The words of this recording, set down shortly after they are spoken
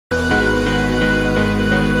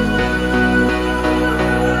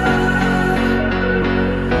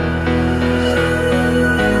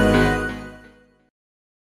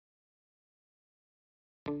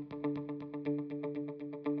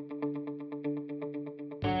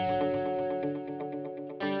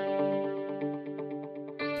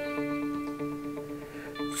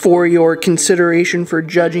For your consideration for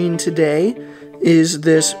judging today is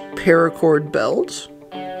this paracord belt.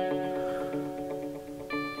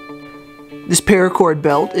 This paracord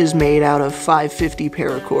belt is made out of 550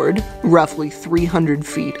 paracord, roughly 300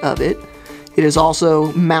 feet of it. It is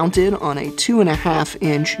also mounted on a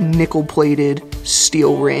 2.5-inch nickel-plated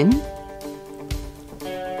steel ring.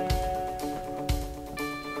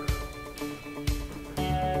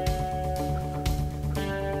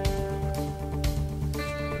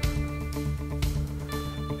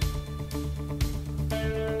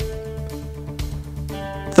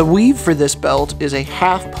 The weave for this belt is a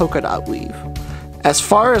half polka dot weave. As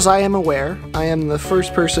far as I am aware, I am the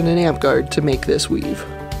first person in AmpGuard to make this weave.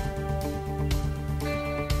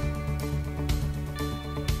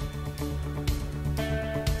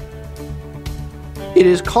 It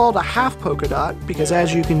is called a half polka dot because,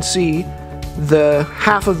 as you can see, the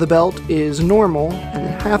half of the belt is normal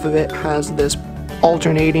and half of it has this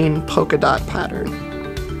alternating polka dot pattern.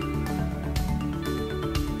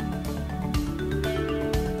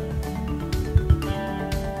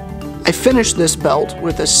 I finished this belt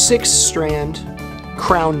with a 6-strand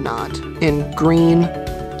crown knot in green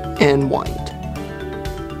and white.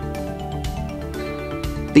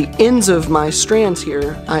 The ends of my strands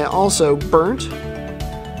here I also burnt,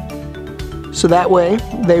 so that way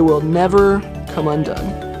they will never come undone.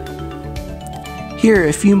 Here are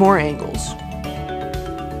a few more angles.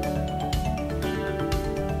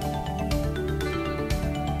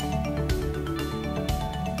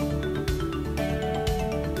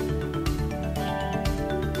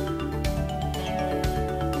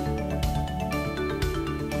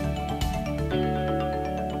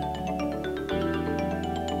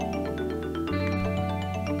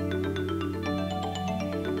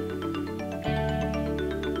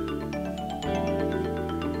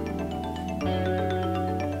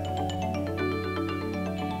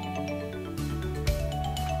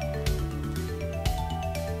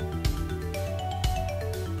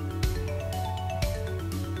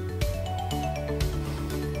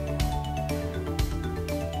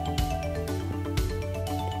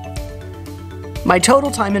 My total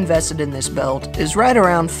time invested in this belt is right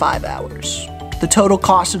around 5 hours. The total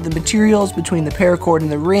cost of the materials between the paracord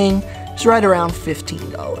and the ring is right around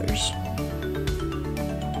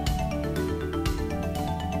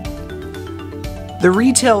 $15. The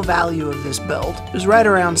retail value of this belt is right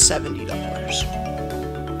around $70.